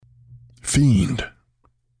Fiend.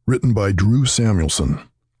 Written by Drew Samuelson.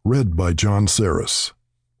 Read by John Saris.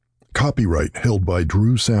 Copyright held by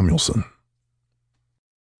Drew Samuelson.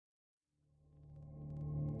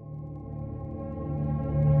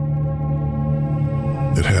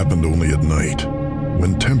 It happened only at night,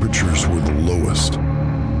 when temperatures were the lowest,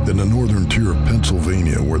 in the northern tier of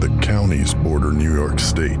Pennsylvania where the counties border New York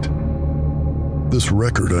State. This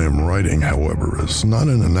record I am writing, however, is not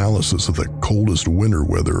an analysis of the coldest winter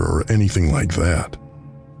weather or anything like that.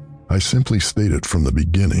 I simply state it from the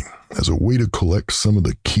beginning as a way to collect some of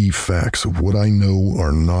the key facts of what I know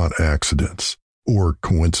are not accidents or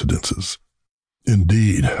coincidences.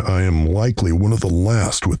 Indeed, I am likely one of the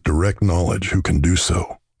last with direct knowledge who can do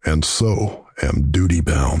so, and so am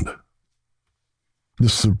duty-bound.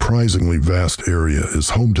 This surprisingly vast area is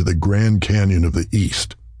home to the Grand Canyon of the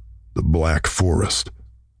East, the Black Forest,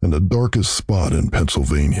 and the darkest spot in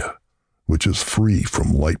Pennsylvania, which is free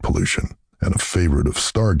from light pollution and a favorite of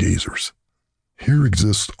stargazers. Here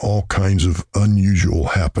exist all kinds of unusual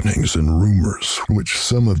happenings and rumors, which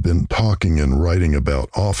some have been talking and writing about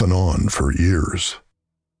off and on for years.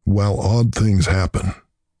 While odd things happen,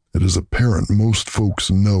 it is apparent most folks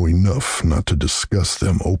know enough not to discuss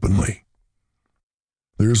them openly.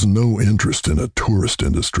 There's no interest in a tourist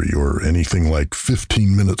industry or anything like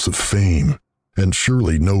 15 minutes of fame, and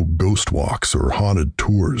surely no ghost walks or haunted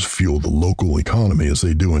tours fuel the local economy as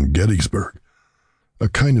they do in Gettysburg. A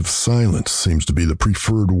kind of silence seems to be the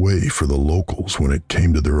preferred way for the locals when it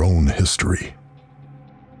came to their own history.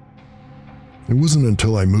 It wasn't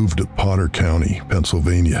until I moved to Potter County,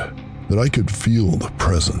 Pennsylvania, that I could feel the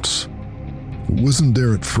presence. It wasn't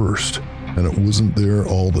there at first, and it wasn't there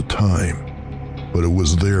all the time, but it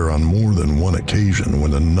was there on more than one occasion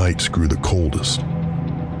when the nights grew the coldest.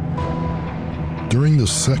 During the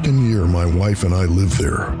second year my wife and I lived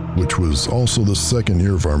there, which was also the second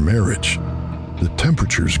year of our marriage, the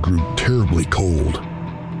temperatures grew terribly cold.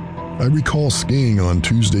 I recall skiing on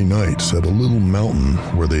Tuesday nights at a little mountain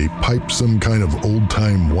where they piped some kind of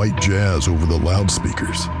old-time white jazz over the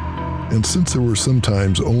loudspeakers. And since there were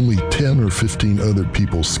sometimes only 10 or 15 other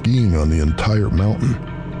people skiing on the entire mountain,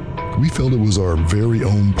 we felt it was our very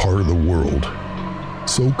own part of the world.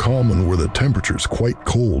 So common were the temperatures quite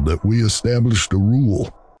cold that we established a rule.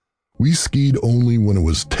 We skied only when it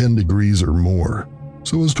was 10 degrees or more,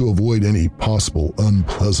 so as to avoid any possible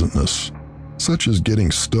unpleasantness, such as getting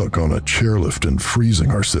stuck on a chairlift and freezing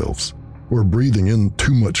ourselves, or breathing in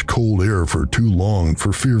too much cold air for too long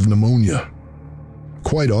for fear of pneumonia.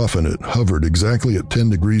 Quite often it hovered exactly at 10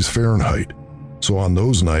 degrees Fahrenheit, so on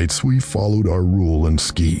those nights we followed our rule and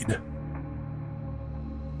skied.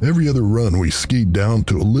 Every other run we skied down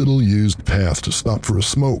to a little used path to stop for a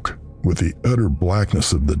smoke, with the utter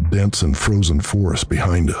blackness of the dense and frozen forest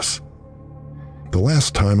behind us. The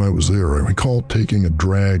last time I was there, I recall taking a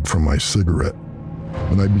drag from my cigarette,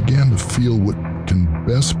 and I began to feel what can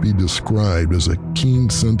best be described as a keen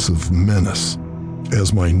sense of menace,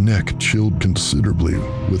 as my neck chilled considerably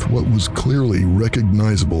with what was clearly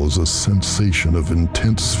recognizable as a sensation of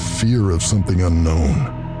intense fear of something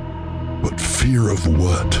unknown. But fear of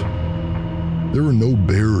what? There were no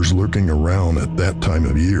bears lurking around at that time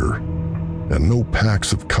of year, and no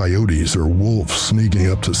packs of coyotes or wolves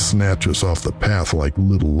sneaking up to snatch us off the path like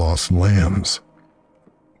little lost lambs.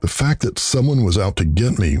 The fact that someone was out to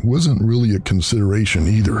get me wasn't really a consideration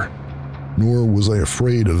either, nor was I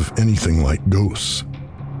afraid of anything like ghosts.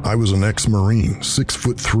 I was an ex-Marine,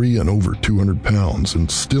 6'3" and over 200 pounds,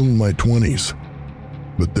 and still in my 20s.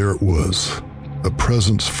 But there it was, a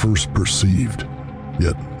presence first perceived,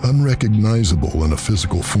 yet unrecognizable in a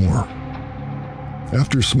physical form.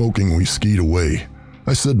 After smoking, we skied away.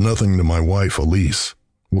 I said nothing to my wife, Elise.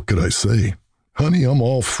 What could I say? Honey, I'm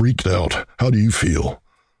all freaked out. How do you feel?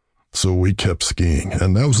 So we kept skiing,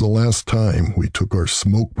 and that was the last time we took our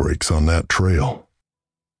smoke breaks on that trail.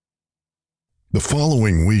 The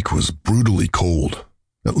following week was brutally cold,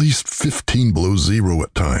 at least 15 below zero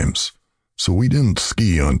at times, so we didn't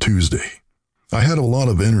ski on Tuesday. I had a lot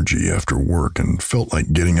of energy after work and felt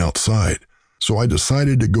like getting outside, so I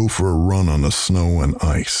decided to go for a run on the snow and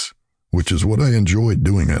ice, which is what I enjoyed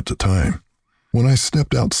doing at the time. When I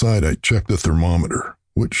stepped outside, I checked the thermometer,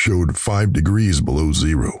 which showed 5 degrees below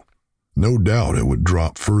zero. No doubt it would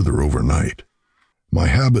drop further overnight. My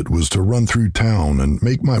habit was to run through town and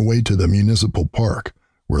make my way to the municipal park,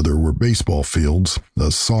 where there were baseball fields,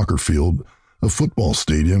 a soccer field, a football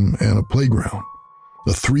stadium, and a playground.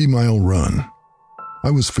 A 3-mile run.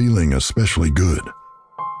 I was feeling especially good.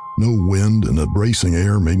 No wind and the bracing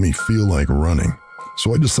air made me feel like running,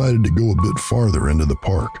 so I decided to go a bit farther into the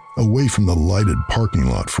park, away from the lighted parking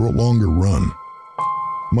lot for a longer run.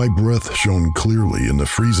 My breath shone clearly in the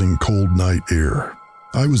freezing cold night air.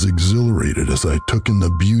 I was exhilarated as I took in the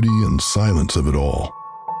beauty and silence of it all.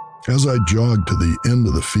 As I jogged to the end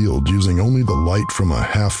of the field using only the light from a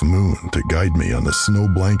half moon to guide me on the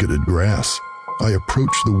snow-blanketed grass, I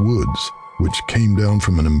approached the woods, which came down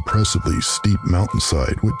from an impressively steep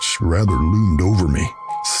mountainside which rather loomed over me,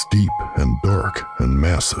 steep and dark and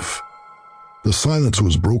massive. The silence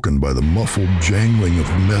was broken by the muffled jangling of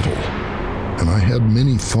metal, and I had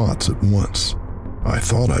many thoughts at once. I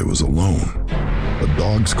thought I was alone. A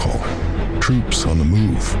dog's call, troops on the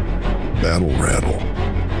move, battle rattle.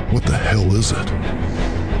 What the hell is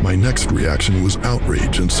it? My next reaction was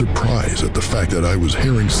outrage and surprise at the fact that I was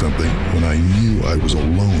hearing something when I knew I was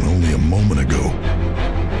alone only a moment ago.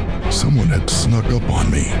 Someone had snuck up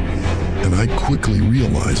on me, and I quickly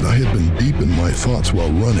realized I had been deep in my thoughts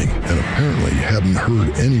while running and apparently hadn't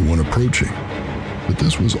heard anyone approaching. But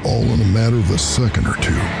this was all in a matter of a second or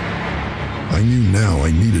two. I knew now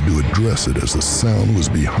I needed to address it as the sound was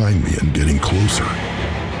behind me and getting closer.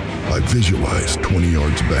 I visualized 20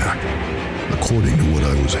 yards back, according to what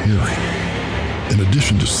I was hearing. In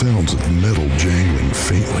addition to sounds of metal jangling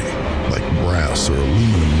faintly, like brass or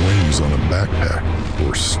aluminum rings on a backpack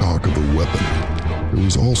or stock of a weapon, there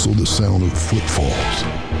was also the sound of footfalls.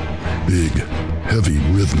 Big, heavy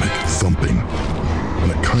rhythmic thumping,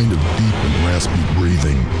 and a kind of deep and raspy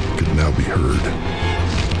breathing could now be heard.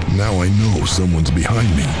 Now I know someone's behind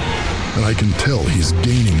me, and I can tell he's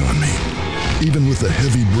gaining on me, even with the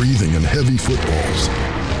heavy breathing and heavy footfalls.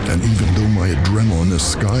 And even though my adrenaline is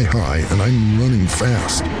sky high and I'm running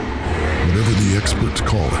fast, whatever the experts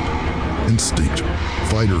call it, instinct,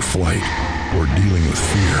 fight or flight, or dealing with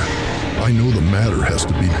fear, I know the matter has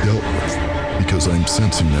to be dealt with because I'm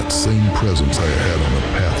sensing that same presence I had on the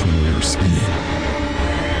path when we were skiing.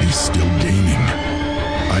 He's still gaining.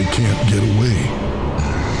 I can't get away.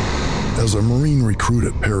 As a Marine recruit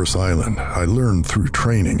at Parris Island, I learned through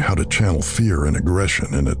training how to channel fear and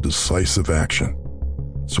aggression in a decisive action.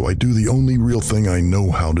 So I do the only real thing I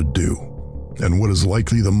know how to do, and what is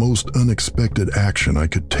likely the most unexpected action I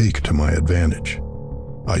could take to my advantage.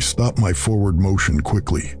 I stop my forward motion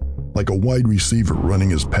quickly, like a wide receiver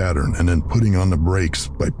running his pattern and then putting on the brakes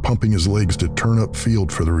by pumping his legs to turn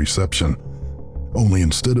upfield for the reception. Only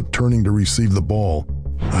instead of turning to receive the ball,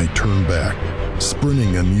 I turn back,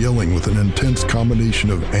 sprinting and yelling with an intense combination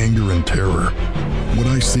of anger and terror. What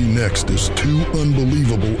I see next is too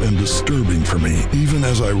unbelievable and disturbing for me, even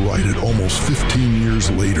as I write it almost 15 years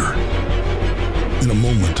later. In a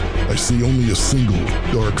moment, I see only a single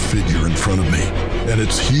dark figure in front of me, and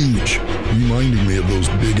it's huge, reminding me of those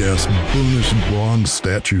big-ass burnished bronze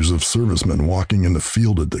statues of servicemen walking in the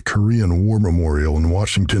field at the Korean War Memorial in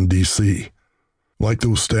Washington, D.C. Like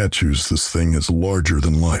those statues, this thing is larger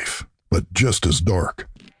than life, but just as dark.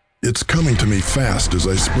 It's coming to me fast as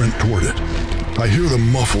I sprint toward it. I hear the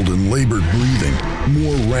muffled and labored breathing,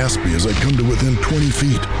 more raspy as I come to within 20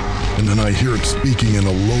 feet, and then I hear it speaking in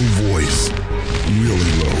a low voice,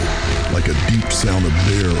 really low, like a deep sound a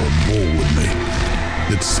bear or bull would make.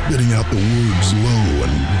 It's spitting out the words low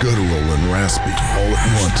and guttural and raspy all at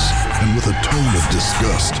once, and with a tone of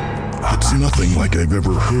disgust. It's nothing like I've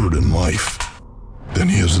ever heard in life. Then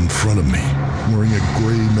he is in front of me, wearing a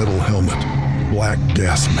gray metal helmet, black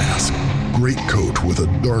gas mask, greatcoat with a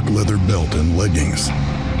dark leather belt and leggings,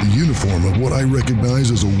 the uniform of what I recognize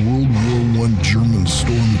as a World War I German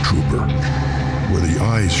stormtrooper. Where the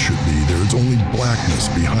eyes should be, there is only blackness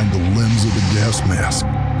behind the lens of the gas mask.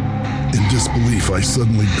 In disbelief, I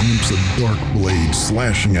suddenly glimpse a dark blade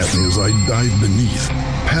slashing at me as I dive beneath,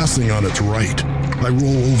 passing on its right. I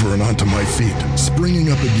roll over and onto my feet,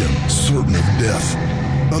 springing up again, certain of death.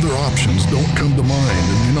 Other options don't come to mind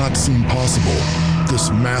and do not seem possible.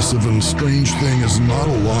 This massive and strange thing is not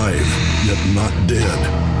alive, yet not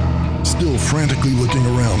dead. Still frantically looking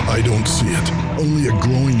around, I don't see it, only a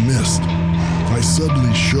growing mist. I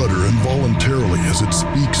suddenly shudder involuntarily as it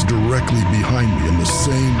speaks directly behind me in the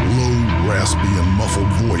same low, raspy, and muffled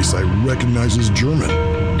voice I recognize as German,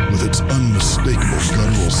 with its unmistakable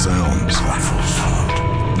guttural sounds.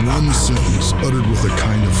 One sentence uttered with a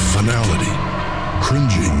kind of finality.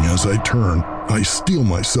 Cringing as I turn, I steel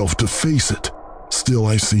myself to face it. Still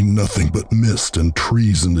I see nothing but mist and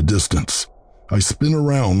trees in the distance. I spin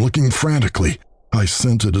around, looking frantically. I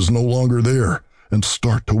sense it is no longer there, and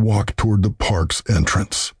start to walk toward the park's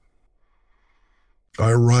entrance.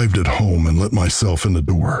 I arrived at home and let myself in the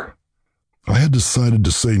door. I had decided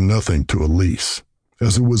to say nothing to Elise,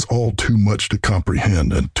 as it was all too much to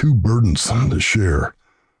comprehend and too burdensome to share.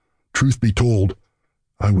 Truth be told,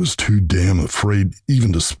 I was too damn afraid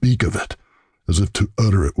even to speak of it, as if to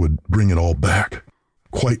utter it would bring it all back.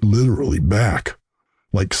 quite literally back,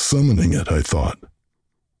 like summoning it, I thought.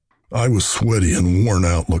 I was sweaty and worn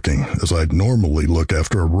out looking, as I'd normally look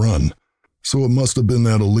after a run, so it must have been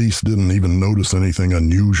that Elise didn't even notice anything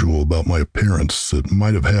unusual about my appearance that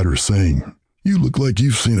might have had her saying, "You look like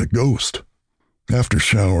you've seen a ghost." After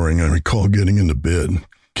showering, I recall getting into bed,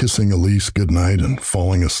 kissing Elise goodnight and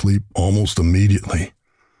falling asleep almost immediately.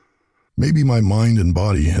 Maybe my mind and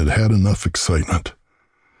body had had enough excitement.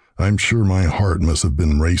 I'm sure my heart must have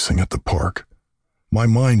been racing at the park. My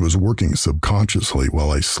mind was working subconsciously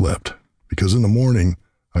while I slept, because in the morning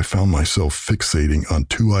I found myself fixating on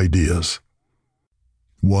two ideas.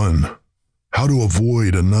 1. How to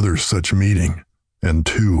avoid another such meeting, and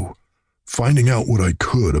 2. Finding out what I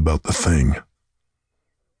could about the thing.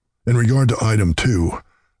 In regard to item 2,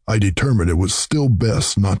 I determined it was still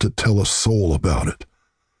best not to tell a soul about it.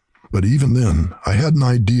 But even then, I had an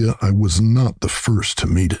idea I was not the first to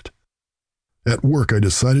meet it. At work, I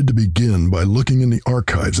decided to begin by looking in the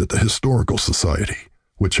archives at the Historical Society,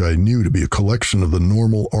 which I knew to be a collection of the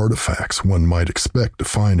normal artifacts one might expect to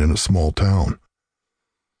find in a small town.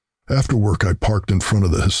 After work, I parked in front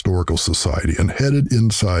of the Historical Society and headed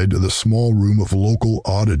inside to the small room of local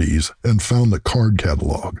oddities and found the card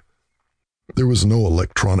catalog. There was no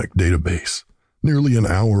electronic database. Nearly an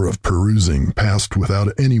hour of perusing passed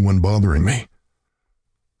without anyone bothering me.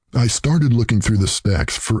 I started looking through the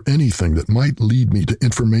stacks for anything that might lead me to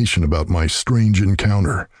information about my strange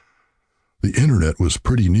encounter. The internet was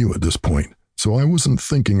pretty new at this point, so I wasn't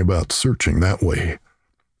thinking about searching that way.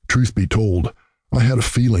 Truth be told, I had a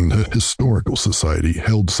feeling the Historical Society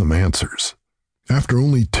held some answers. After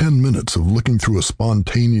only 10 minutes of looking through a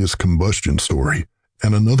spontaneous combustion story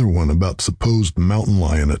and another one about supposed mountain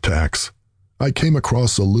lion attacks, I came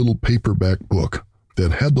across a little paperback book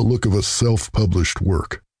that had the look of a self-published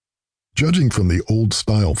work. Judging from the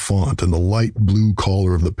old-style font and the light blue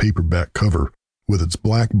collar of the paperback cover, with its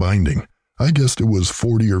black binding, I guessed it was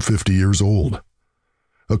 40 or 50 years old.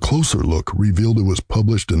 A closer look revealed it was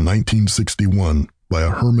published in 1961 by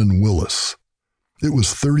a Herman Willis. It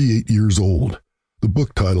was 38 years old. The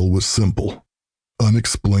book title was simple: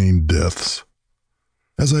 Unexplained Deaths.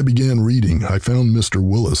 As I began reading, I found Mr.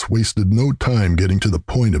 Willis wasted no time getting to the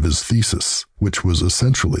point of his thesis, which was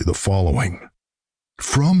essentially the following.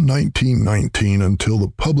 From 1919 until the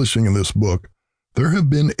publishing of this book, there have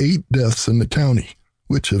been 8 deaths in the county,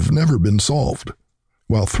 which have never been solved.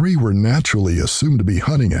 While 3 were naturally assumed to be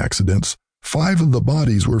hunting accidents, 5 of the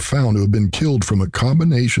bodies were found to have been killed from a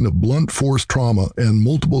combination of blunt force trauma and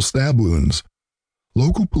multiple stab wounds.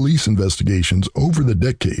 Local police investigations over the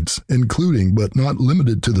decades, including but not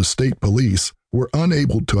limited to the state police, were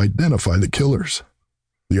unable to identify the killers.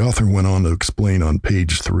 The author went on to explain on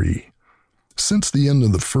page 3. Since the end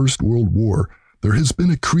of the First World War, there has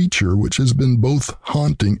been a creature which has been both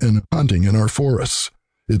haunting and hunting in our forests.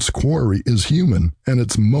 Its quarry is human, and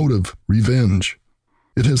its motive, revenge.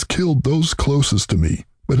 It has killed those closest to me,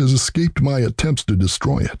 but has escaped my attempts to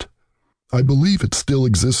destroy it. I believe it still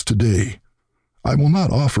exists today. I will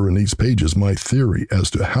not offer in these pages my theory as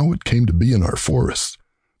to how it came to be in our forests,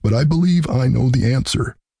 but I believe I know the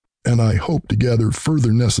answer, and I hope to gather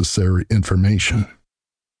further necessary information.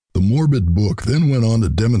 The morbid book then went on to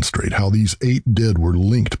demonstrate how these 8 dead were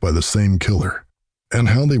linked by the same killer, and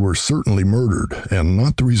how they were certainly murdered and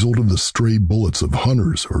not the result of the stray bullets of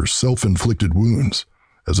hunters or self-inflicted wounds,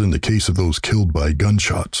 as in the case of those killed by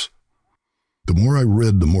gunshots. The more I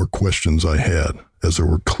read, the more questions I had, as there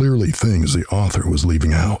were clearly things the author was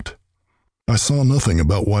leaving out. I saw nothing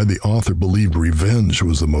about why the author believed revenge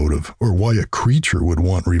was the motive, or why a creature would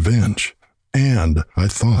want revenge. And, I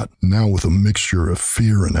thought, now with a mixture of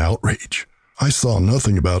fear and outrage, I saw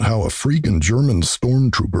nothing about how a freaking German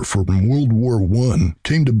stormtrooper from World War I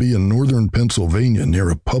came to be in northern Pennsylvania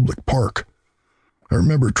near a public park. I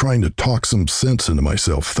remember trying to talk some sense into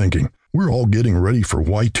myself, thinking, we're all getting ready for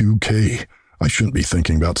Y2K. I shouldn't be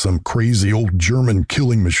thinking about some crazy old German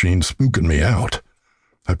killing machine spooking me out.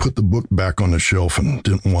 I put the book back on the shelf and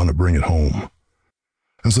didn't want to bring it home.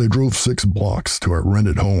 As I drove 6 blocks to our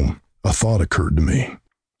rented home, a thought occurred to me.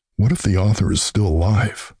 What if the author is still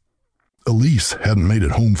alive? Elise hadn't made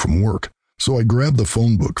it home from work, so I grabbed the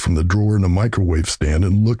phone book from the drawer in the microwave stand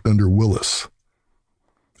and looked under Willis.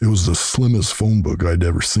 It was the slimmest phone book I'd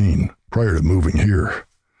ever seen prior to moving here,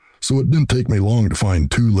 so it didn't take me long to find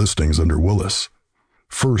 2 listings under Willis.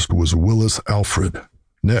 First was Willis Alfred.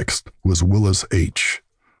 Next was Willis H.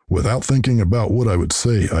 Without thinking about what I would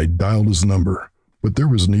say, I dialed his number, but there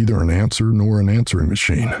was neither an answer nor an answering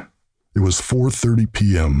machine. It was 4:30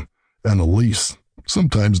 p.m., and Elise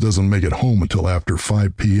sometimes doesn't make it home until after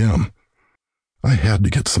 5 p.m. I had to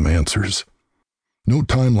get some answers. No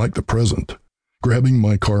time like the present. Grabbing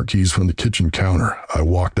my car keys from the kitchen counter, I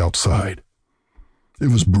walked outside. It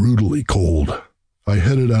was brutally cold. I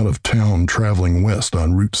headed out of town traveling west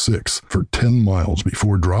on Route 6 for 10 miles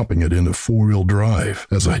before dropping it into four-wheel drive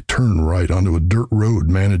as I turned right onto a dirt road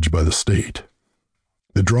managed by the state.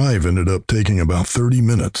 The drive ended up taking about 30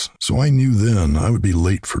 minutes, so I knew then I would be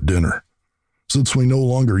late for dinner. Since we no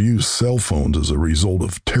longer use cell phones as a result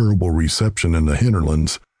of terrible reception in the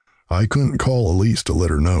hinterlands, I couldn't call Elise to let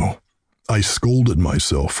her know. I scolded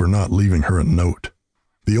myself for not leaving her a note.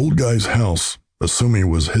 The old guy's house, assuming it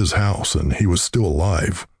was his house and he was still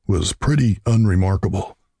alive, was pretty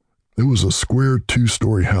unremarkable. It was a square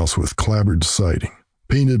two-story house with clapboard siding,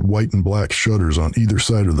 painted white and black shutters on either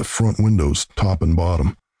side of the front windows, top and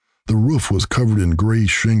bottom. The roof was covered in gray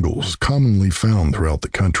shingles commonly found throughout the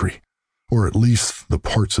country, or at least the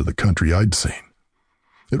parts of the country I'd seen.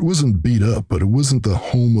 It wasn't beat up, but it wasn't the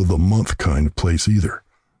home of the month kind of place either.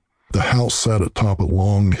 The house sat atop a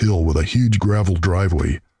long hill with a huge gravel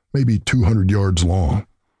driveway, maybe 200 yards long.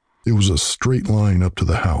 It was a straight line up to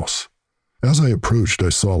the house. As I approached, I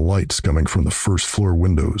saw lights coming from the first floor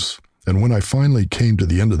windows, and when I finally came to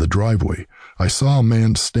the end of the driveway, I saw a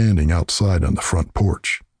man standing outside on the front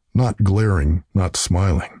porch, not glaring, not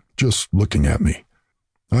smiling, just looking at me.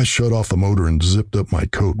 I shut off the motor and zipped up my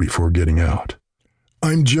coat before getting out.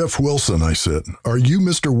 "I'm Jeff Wilson," I said. "Are you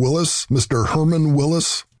Mr. Willis, Mr. Herman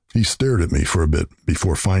Willis?" He stared at me for a bit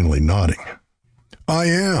before finally nodding. "I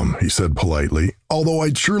am," he said politely, "although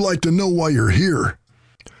I'd sure like to know why you're here.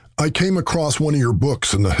 I came across one of your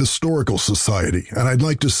books in the Historical Society, and I'd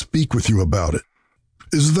like to speak with you about it."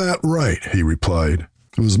 "Is that right?" he replied.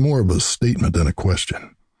 It was more of a statement than a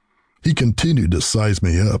question. He continued to size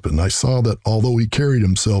me up, and I saw that although he carried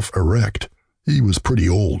himself erect, he was pretty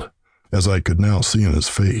old, as I could now see in his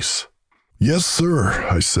face. "Yes, sir,"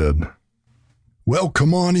 I said. "Well,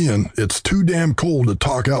 come on in. It's too damn cold to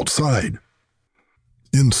talk outside."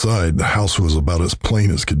 Inside, the house was about as plain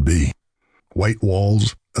as could be. White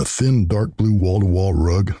walls, a thin dark blue wall-to-wall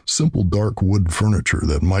rug, simple dark wood furniture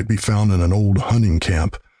that might be found in an old hunting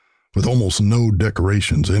camp, with almost no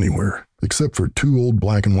decorations anywhere, except for two old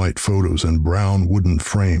black and white photos in brown wooden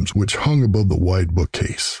frames which hung above the wide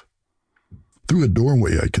bookcase. Through a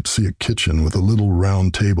doorway I could see a kitchen with a little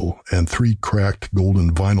round table and three cracked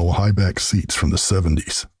golden vinyl high-back seats from the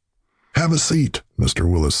 70s. "Have a seat," Mr.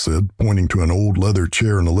 Willis said, pointing to an old leather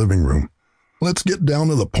chair in the living room. "Let's get down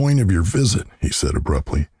to the point of your visit," he said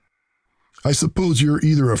abruptly. "I suppose you're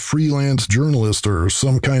either a freelance journalist or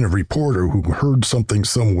some kind of reporter who heard something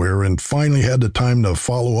somewhere and finally had the time to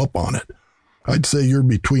follow up on it. I'd say you're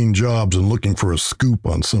between jobs and looking for a scoop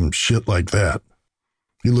on some shit like that."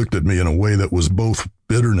 He looked at me in a way that was both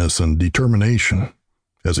bitterness and determination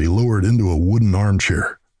as he lowered into a wooden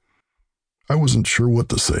armchair. I wasn't sure what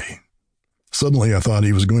to say. Suddenly I thought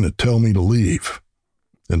he was going to tell me to leave.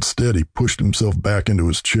 Instead, he pushed himself back into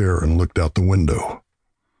his chair and looked out the window.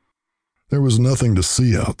 There was nothing to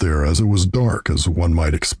see out there, as it was dark, as one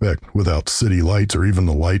might expect, without city lights or even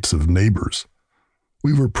the lights of neighbors.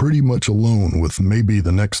 We were pretty much alone, with maybe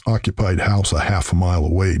the next occupied house a half a mile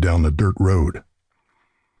away down the dirt road.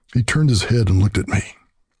 He turned his head and looked at me.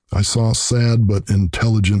 I saw sad but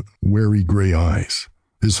intelligent, wary gray eyes.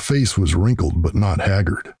 His face was wrinkled but not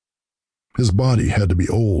haggard. His body had to be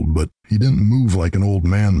old, but he didn't move like an old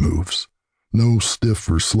man moves. No stiff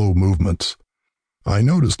or slow movements. I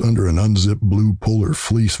noticed under an unzipped blue polar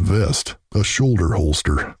fleece vest a shoulder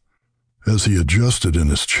holster. As he adjusted in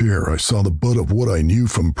his chair, I saw the butt of what I knew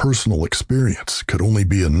from personal experience could only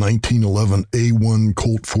be a 1911 A1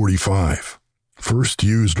 Colt 45, first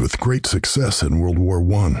used with great success in World War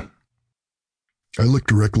I. I looked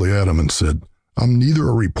directly at him and said, "I'm neither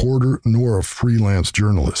a reporter nor a freelance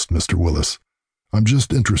journalist, Mr. Willis. I'm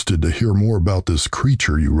just interested to hear more about this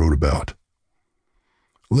creature you wrote about."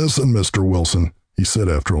 "Listen, Mr. Wilson," he said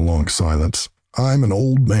after a long silence, "I'm an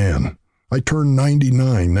old man. I turn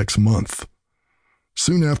 99 next month.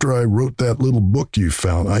 Soon after I wrote that little book you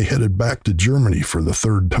found, I headed back to Germany for the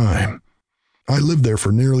third time. I lived there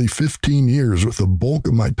for nearly 15 years with the bulk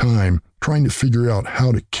of my time trying to figure out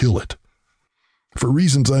how to kill it. For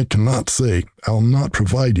reasons I cannot say, I'll not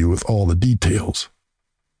provide you with all the details.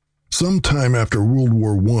 Sometime after World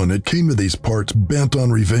War I, it came to these parts bent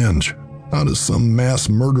on revenge, not as some mass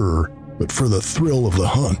murderer, but for the thrill of the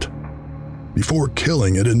hunt. Before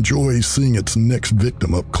killing, it enjoys seeing its next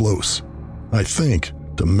victim up close. I think,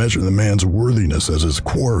 to measure the man's worthiness as his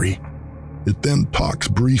quarry. It then talks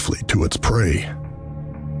briefly to its prey.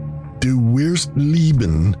 "Du wirst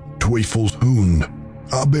lieben, Teufelshund,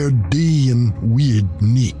 aber den wird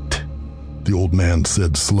nicht," the old man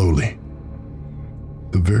said slowly.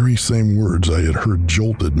 The very same words I had heard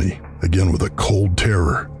jolted me, again with a cold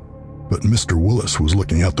terror. But Mr. Willis was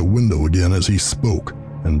looking out the window again as he spoke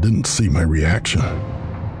and didn't see my reaction.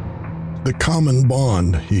 The common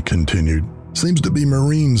bond, he continued, seems to be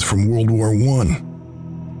Marines from World War I,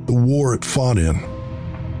 the war it fought in.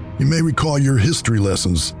 You may recall your history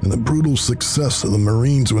lessons and the brutal success of the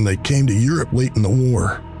Marines when they came to Europe late in the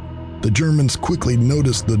war. The Germans quickly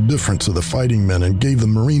noticed the difference of the fighting men and gave the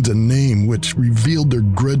Marines a name which revealed their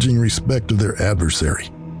grudging respect of their adversary,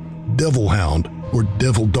 Devil Hound or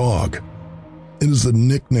Devil Dog. It is the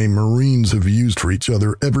nickname Marines have used for each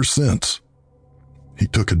other ever since. He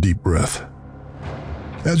took a deep breath.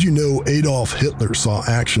 As you know, Adolf Hitler saw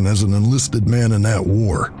action as an enlisted man in that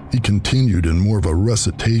war. He continued in more of a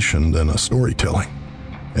recitation than a storytelling.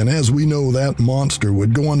 And as we know, that monster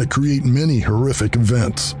would go on to create many horrific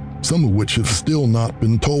events, some of which have still not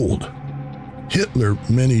been told. Hitler,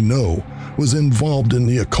 many know, was involved in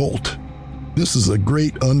the occult. This is a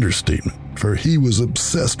great understatement, for he was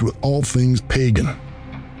obsessed with all things pagan.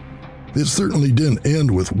 It certainly didn't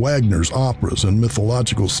end with Wagner's operas and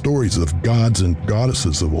mythological stories of gods and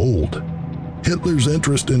goddesses of old. Hitler's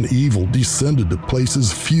interest in evil descended to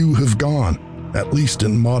places few have gone, at least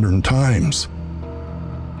in modern times.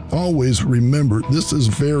 Always remember, this is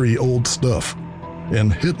very old stuff,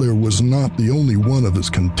 and Hitler was not the only one of his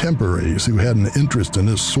contemporaries who had an interest in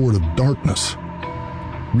this sort of darkness.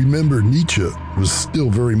 Remember, Nietzsche was still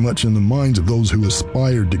very much in the minds of those who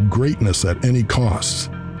aspired to greatness at any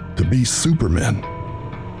cost. To be supermen.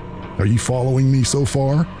 Are you following me so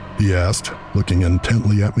far? He asked, looking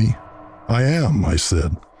intently at me. I am, I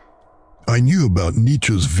said. I knew about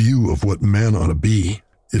Nietzsche's view of what man ought to be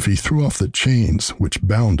if he threw off the chains which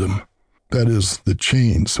bound him. That is, the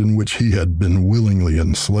chains in which he had been willingly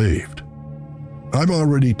enslaved. I've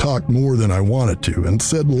already talked more than I wanted to and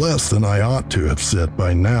said less than I ought to have said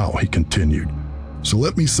by now, he continued. So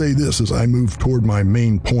let me say this as I move toward my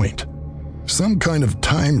main point. Some kind of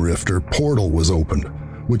time rift or portal was opened,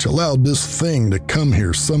 which allowed this thing to come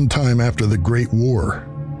here sometime after the Great War.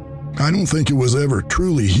 I don't think it was ever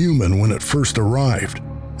truly human when it first arrived.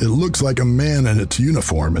 It looks like a man in its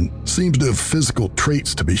uniform and seems to have physical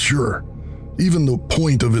traits to be sure. Even the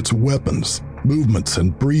point of its weapons, movements,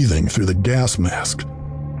 and breathing through the gas mask.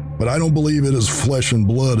 But I don't believe it is flesh and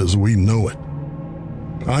blood as we know it.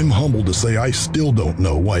 I'm humbled to say I still don't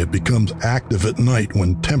know why it becomes active at night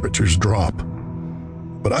when temperatures drop.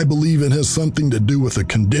 But I believe it has something to do with the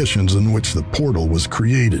conditions in which the portal was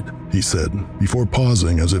created, he said, before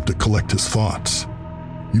pausing as if to collect his thoughts.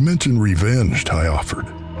 You mentioned revenge, I offered.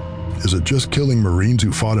 Is it just killing Marines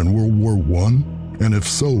who fought in World War I? And if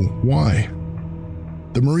so, why?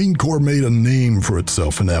 The Marine Corps made a name for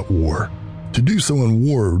itself in that war. To do so in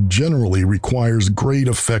war generally requires great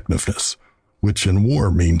effectiveness, which in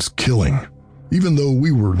war means killing. Even though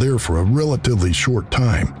we were there for a relatively short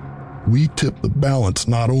time, we tipped the balance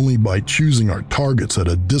not only by choosing our targets at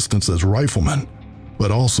a distance as riflemen,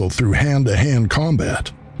 but also through hand-to-hand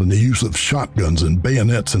combat and the use of shotguns and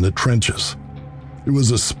bayonets in the trenches. It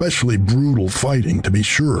was especially brutal fighting, to be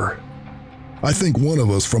sure. I think one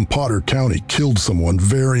of us from Potter County killed someone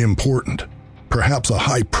very important, perhaps a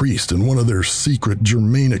high priest in one of their secret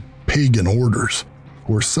Germanic pagan orders,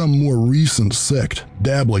 or some more recent sect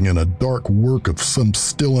dabbling in a dark work of some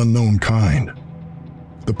still unknown kind.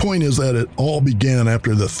 The point is that it all began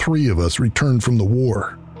after the three of us returned from the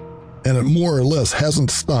war, and it more or less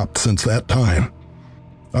hasn't stopped since that time.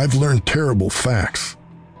 I've learned terrible facts,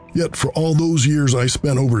 yet for all those years I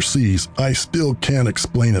spent overseas, I still can't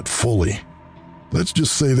explain it fully. Let's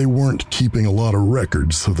just say they weren't keeping a lot of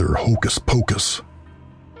records of their hocus pocus.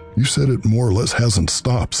 You said it more or less hasn't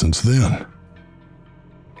stopped since then.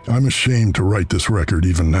 I'm ashamed to write this record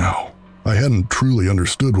even now. I hadn't truly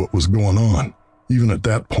understood what was going on, even at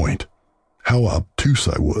that point. How obtuse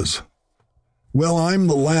I was. Well, I'm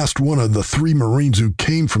the last one of the 3 Marines who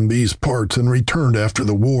came from these parts and returned after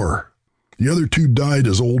the war. The other 2 died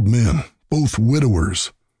as old men, both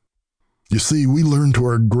widowers. You see, we learned to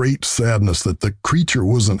our great sadness that the creature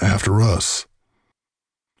wasn't after us.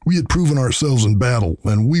 We had proven ourselves in battle,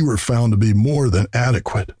 and we were found to be more than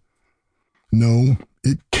adequate. No,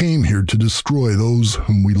 it came here to destroy those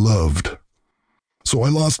whom we loved. So I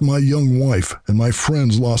lost my young wife, and my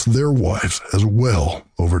friends lost their wives as well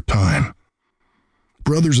over time.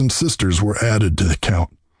 Brothers and sisters were added to the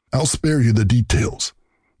count. I'll spare you the details.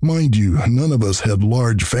 Mind you, none of us had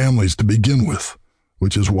large families to begin with,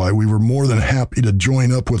 which is why we were more than happy to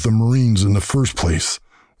join up with the Marines in the first place,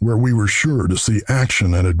 where we were sure to see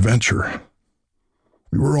action and adventure.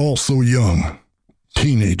 We were all so young,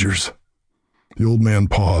 teenagers. The old man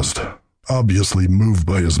paused. obviously moved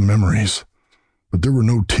by his memories, but there were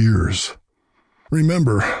no tears.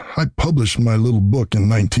 Remember, I published my little book in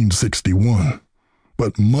 1961,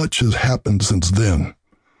 but much has happened since then.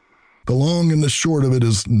 The long and the short of it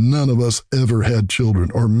is none of us ever had children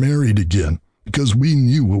or married again because we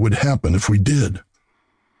knew what would happen if we did.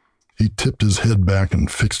 He tipped his head back and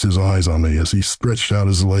fixed his eyes on me as he stretched out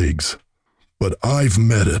his legs. But I've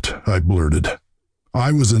met it, I blurted.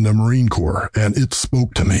 I was in the Marine Corps, and it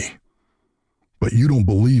spoke to me. But you don't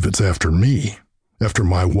believe it's after me, after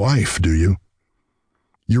my wife, do you?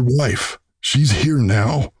 Your wife, she's here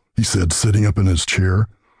now, he said, sitting up in his chair.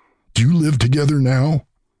 Do you live together now?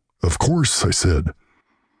 Of course, I said.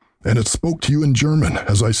 And it spoke to you in German,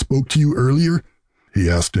 as I spoke to you earlier? He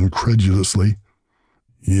asked incredulously.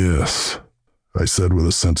 Yes, I said with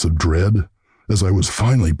a sense of dread, as I was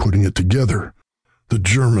finally putting it together. The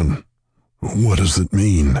German. What does it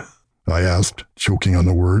mean? I asked, choking on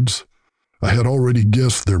the words. I had already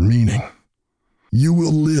guessed their meaning. You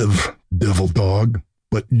will live, devil dog,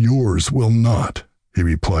 but yours will not, he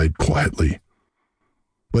replied quietly.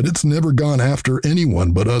 But it's never gone after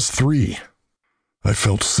anyone but us three. I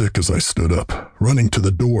felt sick as I stood up, running to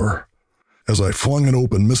the door. As I flung it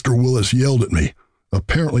open, Mr. Willis yelled at me,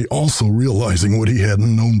 apparently also realizing what he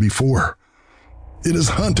hadn't known before. It is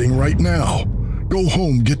hunting right now. Go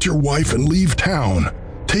home, get your wife, and leave town.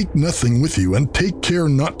 Take nothing with you, and take care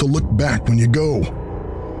not to look back when you go.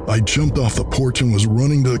 I jumped off the porch and was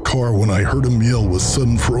running to the car when I heard him yell with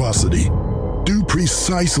sudden ferocity. Do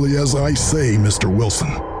precisely as I say, Mr. Wilson.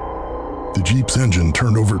 The Jeep's engine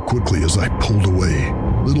turned over quickly as I pulled away,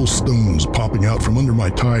 little stones popping out from under my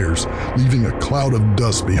tires, leaving a cloud of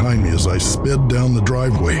dust behind me as I sped down the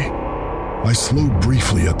driveway. I slowed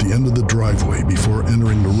briefly at the end of the driveway before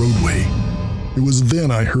entering the roadway. It was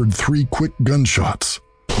then I heard 3 quick gunshots,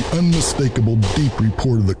 the unmistakable deep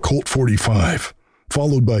report of the Colt 45,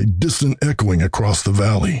 followed by distant echoing across the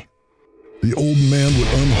valley. The old man would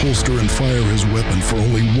unholster and fire his weapon for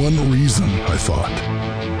only one reason, I thought.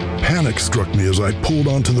 Panic struck me as I pulled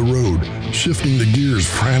onto the road, shifting the gears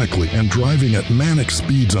frantically and driving at manic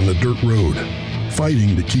speeds on the dirt road,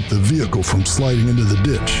 fighting to keep the vehicle from sliding into the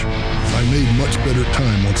ditch. I made much better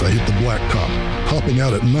time once I hit the blacktop, topping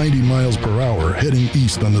out at 90 miles per hour, heading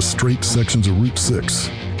east on the straight sections of Route 6.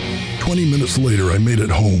 20 minutes later, I made it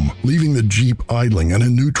home, leaving the Jeep idling and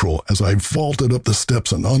in neutral as I vaulted up the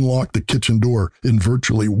steps and unlocked the kitchen door in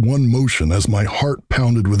virtually one motion as my heart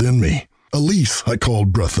pounded within me. Elise, I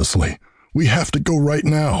called breathlessly. We have to go right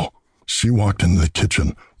now. She walked into the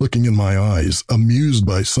kitchen, looking in my eyes, amused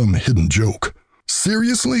by some hidden joke.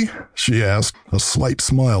 Seriously? She asked, a slight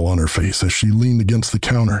smile on her face as she leaned against the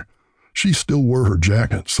counter. She still wore her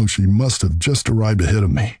jacket, so she must have just arrived ahead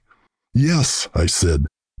of me. Yes, I said,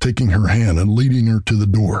 taking her hand and leading her to the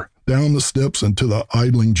door, down the steps and to the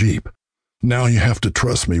idling Jeep. Now you have to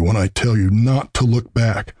trust me when I tell you not to look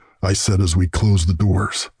back, I said as we closed the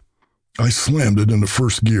doors. I slammed it into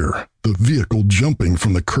first gear, the vehicle jumping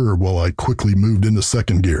from the curb while I quickly moved into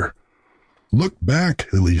second gear. Look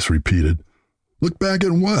back, Elise repeated. Look back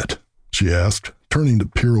at what? She asked, turning to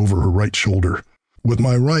peer over her right shoulder. With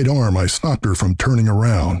my right arm, I stopped her from turning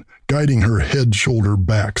around, guiding her head-shoulder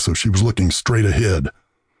back so she was looking straight ahead.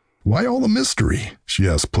 Why all the mystery? She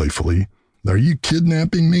asked playfully. Are you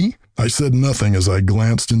kidnapping me? I said nothing as I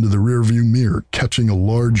glanced into the rearview mirror, catching a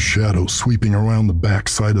large shadow sweeping around the back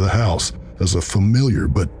side of the house as a familiar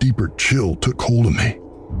but deeper chill took hold of me.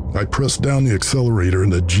 I pressed down the accelerator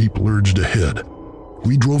and the Jeep lurched ahead.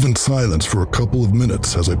 We drove in silence for a couple of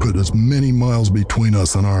minutes as I put as many miles between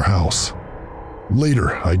us and our house.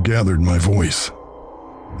 Later, I gathered my voice.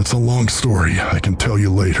 It's a long story, I can tell you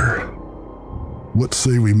later. What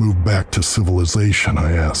say we move back to civilization,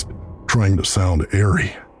 I asked, trying to sound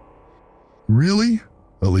airy. Really?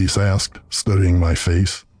 Elise asked, studying my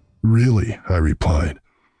face. Really, I replied.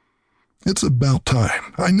 It's about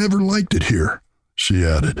time. I never liked it here, she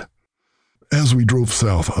added. As we drove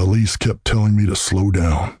south, Elise kept telling me to slow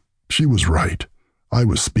down. She was right. I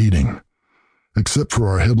was speeding. Except for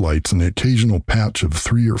our headlights and the occasional patch of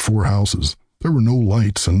 3 or 4 houses, there were no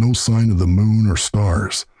lights and no sign of the moon or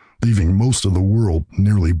stars, leaving most of the world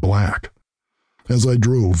nearly black. As I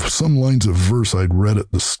drove, some lines of verse I'd read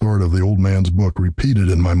at the start of the old man's book repeated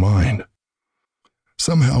in my mind.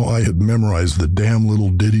 Somehow I had memorized the damn little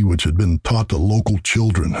ditty which had been taught to local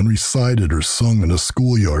children and recited or sung in the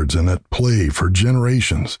schoolyards and at play for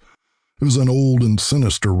generations. It was an old and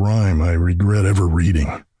sinister rhyme I regret ever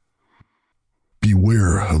reading.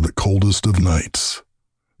 Beware of the coldest of nights,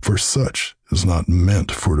 for such is not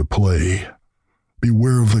meant for to play.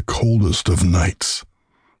 Beware of the coldest of nights,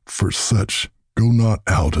 for such go not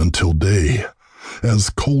out until day. As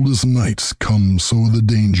cold as nights come, so the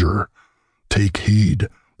danger. Take heed,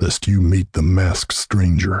 lest you meet the masked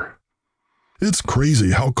stranger. It's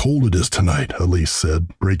crazy how cold it is tonight, Elise said,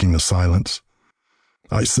 breaking the silence.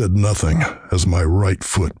 I said nothing as my right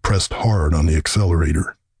foot pressed hard on the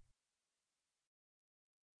accelerator.